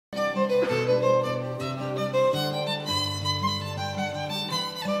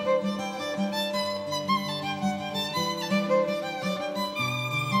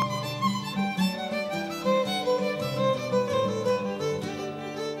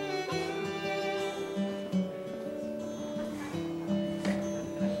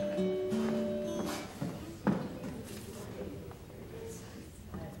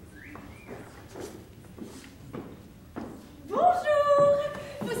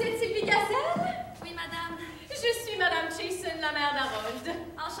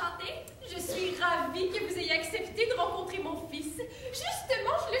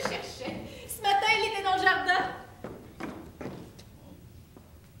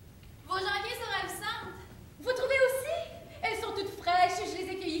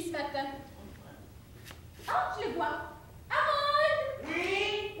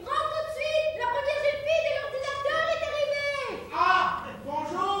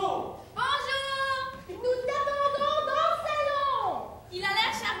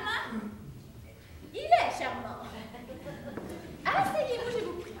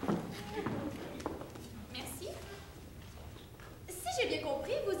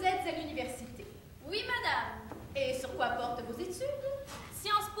compris, vous êtes à l'université. Oui, madame. Et sur quoi portent vos études?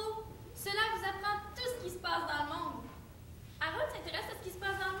 Sciences Po. Cela vous apprend tout ce qui se passe dans le monde. Harold s'intéresse à ce qui se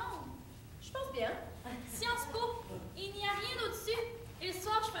passe dans le monde. Je pense bien. Sciences Po. Il n'y a rien au-dessus. Et le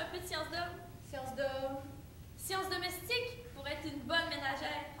soir, je fais un peu de sciences d'homme. Sciences d'homme. Sciences domestiques pour être une bonne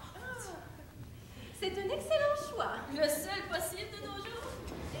ménagère. C'est un excellent choix. Le seul possible de nos jours.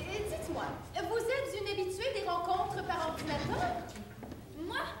 Et dites-moi, vous êtes une habituée des rencontres par ordinateur?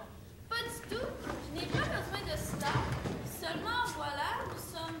 Moi? Pas du tout. Je n'ai pas besoin de cela. Seulement, voilà, nous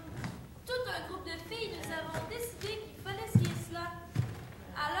sommes tout un groupe de filles. Nous avons décidé qu'il fallait essayer cela.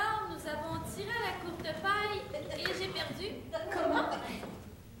 Alors, nous avons tiré à la courte paille et j'ai perdu. Comment?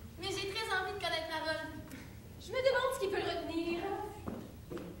 Mais j'ai très envie de connaître Harold. Je me demande ce qui peut le retenir.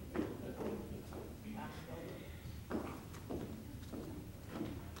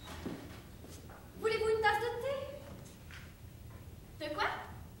 Voulez-vous une tasse de thé? De quoi?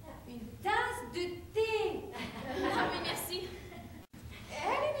 Une tasse de thé. Ah oui, merci.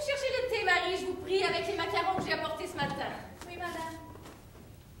 Allez nous chercher le thé, Marie, je vous prie, avec les macarons que j'ai apportés ce matin. Oui, madame.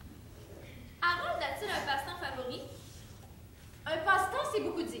 Harold a-t-il un passe-temps favori? Un passe-temps, c'est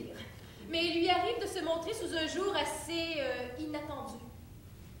beaucoup dire. Mais il lui arrive de se montrer sous un jour assez inattendu.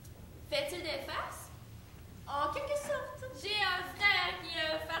 Fait-il des farces? En quelque sorte. J'ai un frère qui est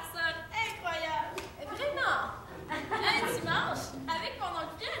un farceur incroyable. Vraiment? Un dimanche, avec mon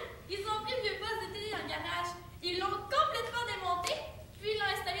oncle Fred, ils ont pris le vieux poste de télé dans le garage. Ils l'ont complètement démonté, puis ils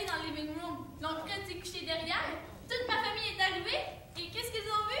l'ont installé dans le living room. L'oncle Fred s'est couché derrière. Toute ma famille est arrivée. Et qu'est-ce qu'ils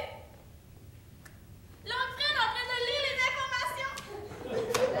ont vu? L'oncle Fred en train de lire les informations.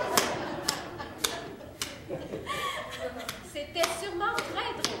 C'était sûrement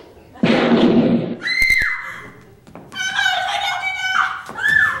très drôle.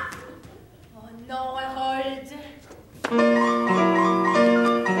 Oh non, Harold!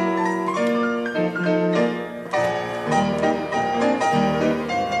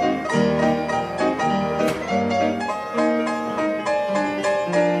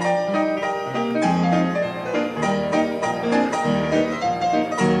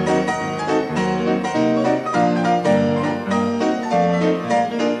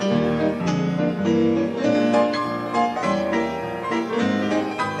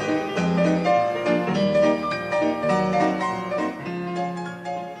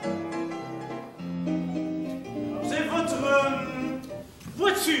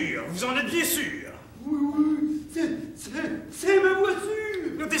 Vous en êtes bien sûr? Oui, c'est ma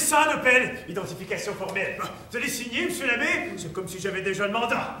voiture. Notez ça, Nopel. Identification formelle. Vous allez signer, monsieur l'abbé? C'est comme si j'avais déjà le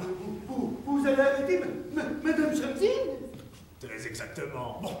mandat. Vous allez arrêter Madame Chamtine? Très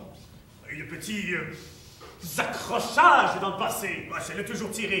exactement. Bon, il y a eu de petits accrochages dans le passé. Moi, je l'ai toujours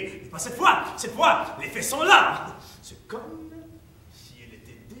tiré. Mais pas cette fois. Cette fois, les faits sont là. C'est comme si elle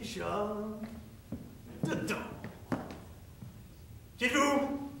était déjà dedans. Qui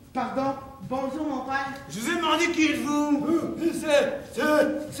êtes-vous? Pardon, bonjour mon père. Je vous ai demandé qui êtes-vous?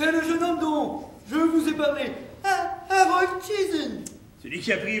 C'est le jeune homme dont je vous ai parlé. Harold Cheesen. Celui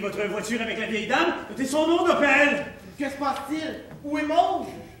qui a pris votre voiture avec la vieille dame? Notez son nom, Nopel. Que se passe-t-il? Où est Maude?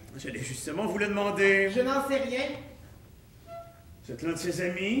 J'allais justement vous le demander. Je n'en sais rien. Vous êtes l'un de ses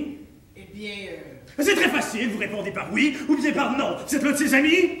amis? Eh bien, C'est très facile, vous répondez par oui ou bien par non. Vous êtes l'un de ses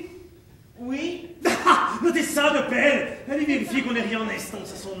amis? oui. Notez ça, Nopel. Allez vérifier qu'on n'ait rien en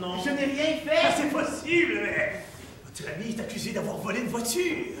instance à son nom. Je n'ai rien fait. C'est possible, mais votre ami est accusé d'avoir volé une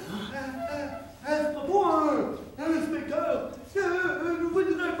voiture. À ce propos, inspecteur, nous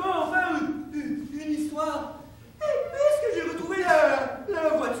voudrions pas en faire une histoire. Puisque j'ai retrouvé la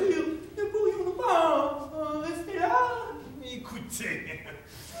voiture, ne pourrions-nous pas en rester là? Écoutez,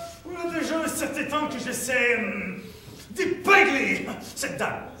 il y a déjà un certain temps que j'essaie d'épingler cette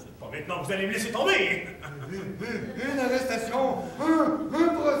dame. Pas maintenant que vous allez me laisser tomber. Une arrestation, un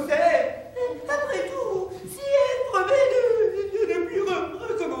procès. Après tout, si elle promet de ne plus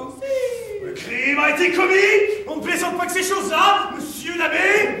recommencer. Le crime a été commis. On ne plaisante pas que ces choses-là, monsieur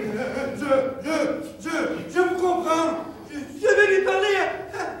l'abbé. Je vous comprends. Je vais lui parler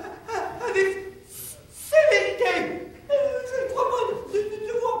avec sévérité. Je ne crois pas de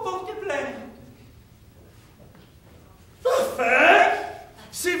devoir porter plainte. Parfait.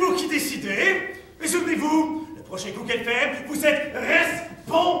 C'est vous qui décidez. Mais souvenez-vous, le prochain coup qu'elle fait, vous êtes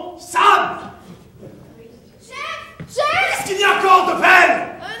responsable. Chef! Qu'est-ce qu'il y a encore de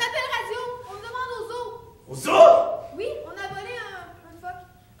belle? Un appel radio. On me demande aux eaux. Aux os? Oui, on a volé un phoque.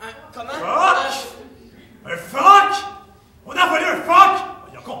 Comment? Phoque? Un phoque? On a volé un phoque?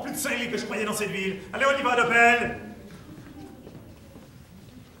 Il y a encore plus de cinglés que je croyais dans cette ville. Allez, on y va, Nopel.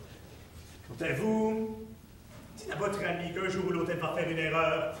 Quant à vous, dites à votre ami qu'un jour ou l'autre, elle va faire faire une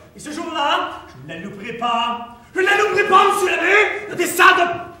erreur. Et ce jour-là, je ne la louperai pas. Je ne la louperai pas, monsieur l'abbé. Des tas de...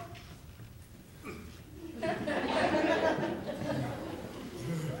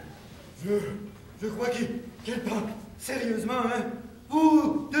 Je crois qu'elle parle sérieusement, hein.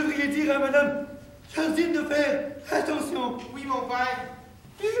 Vous devriez dire à madame Jardine de faire attention. Oui, mon père.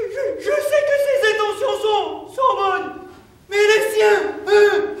 Je sais que ses intentions sont bonnes, mais les siens,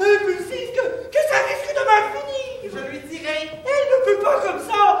 impulsifs, que ça risque de mal finir. Je lui dirai. Elle ne peut pas comme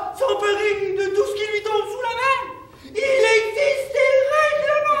ça s'emparer de tout ce qui lui tombe sous la main. Il existe des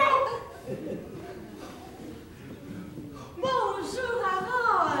règlements. Bonjour,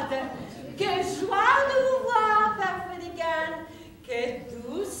 Harold. Quelle joie de vous voir, Père Fennegan. Quelle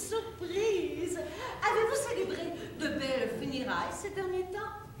douce surprise. Avez-vous célébré de belles funérailles ces derniers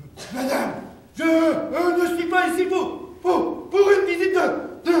temps? Madame, je ne suis pas ici pour une visite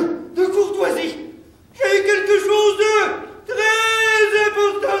de courtoisie. J'ai quelque chose de très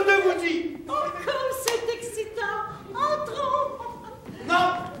important à vous dire. Oh, comme c'est excitant. Entrons. Non,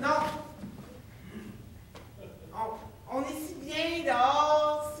 non. On est si bien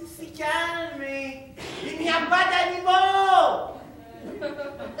dehors, c'est si calme, et il n'y a pas d'animaux.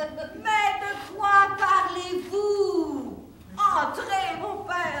 Mais de quoi parlez-vous? Entrez, mon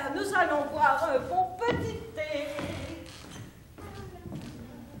père, nous allons boire un bon petit thé.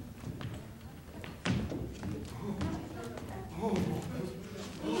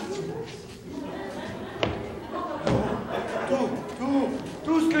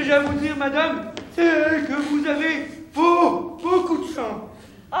 Tout ce que j'ai à vous dire, madame, c'est que vous avez beaucoup de chance.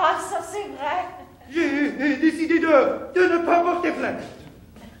 Ah, ça c'est vrai. J'ai décidé de ne pas porter plainte.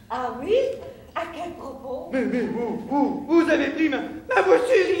 Ah oui? À quel propos? Mais vous avez pris ma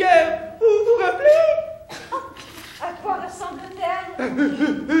voiture hier, vous vous rappelez? À quoi ressemble-t-elle?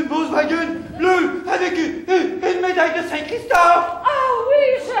 Une Volkswagen bleue avec une médaille de Saint-Christophe. Ah oui,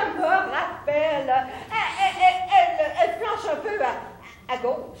 je me rappelle. Elle flanche un peu à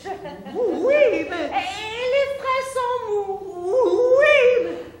gauche. Oui, mais... Et les freins sont mous. Oui,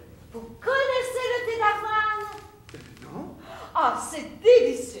 mais vous connaissez le thé d'avoine? Non. Ah, c'est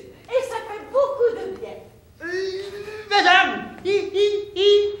délicieux. Et ça fait beaucoup de bien. Madame,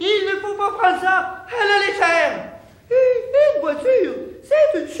 il ne faut pas prendre ça à la légère. Une voiture,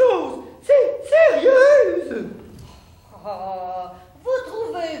 c'est une chose, c'est sérieuse. Oh, vous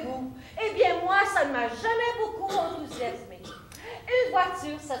trouvez-vous? Eh bien, moi, ça ne m'a jamais beaucoup enthousiasmé. Une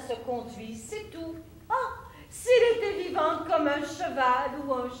voiture, ça se conduit, c'est tout. Ah, s'il était vivant comme un cheval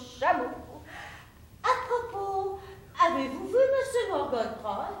ou un chameau. À propos, avez-vous vu M.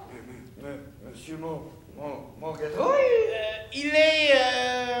 Morgotroy? Monsieur Morgaton? Il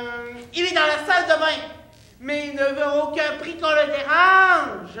est dans la salle de bain, mais il ne veut aucun prix qu'on le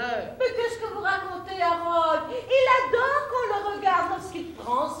dérange. Mais qu'est-ce que vous racontez, Harold? Il adore qu'on le regarde lorsqu'il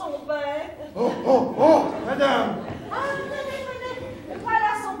prend son bain. Oh, madame. Ah, venez,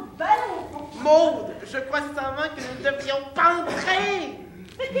 voilà son ballon. Maude, je crois seulement que nous devrions pas entrer.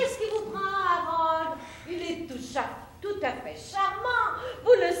 Mais qu'est-ce qui vous prend, Harold? Il est tout à fait charmant.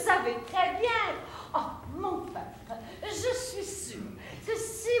 Vous le savez très bien. Oh, mon père, je suis sûre que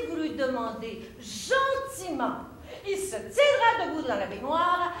si vous lui demandez gentiment, il se tiendra debout dans la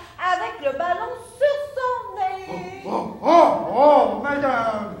baignoire avec le ballon sur son nez. Oh,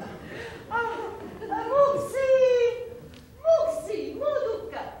 madame. Merci, mon doux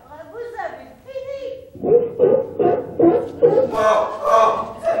cœur, vous avez fini. C'est pas mon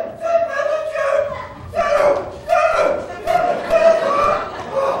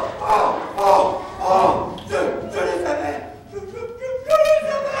Dieu. Je les savais. Je les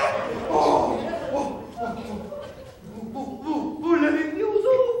savais. Vous l'avez mis aux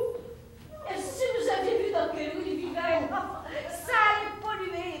eaux. Si vous aviez vu dans quelle rue il vivait, sale,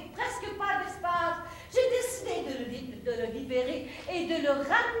 pollué, presque pas d'espace, j'ai décidé de le libérer et de le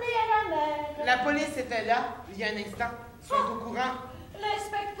ramener à la mer. La police était là, il y a un instant. Ils sont au courant.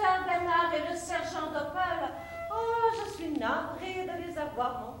 L'inspecteur Bernard et le sergent Doppel. Oh, je suis navrée de les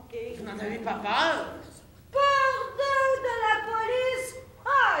avoir manqués. Vous n'en avez pas peur? Peur de la police?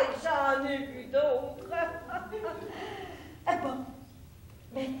 Ah, j'en ai vu d'autres. Ah bon,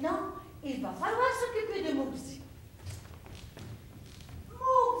 maintenant, il va falloir s'occuper de Maude.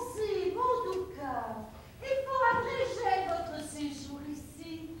 Maude, mon doux cœur, il faut abréger votre séjour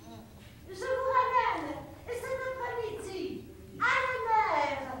ici. Je vous ramène, et cet après-midi, à la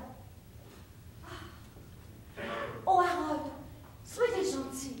mer. Oh, Harold, soyez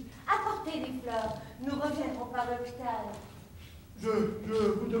gentil, apportez les fleurs. Nous reviendrons par l'hôpital. Je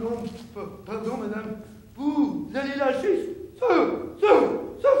vous demande pardon, madame. Vous allez lâcher ce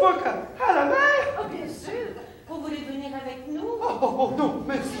phoque à la mer? Oh, bien sûr. Vous voulez venir avec nous? Oh, oh, non,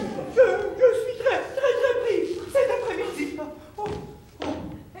 merci.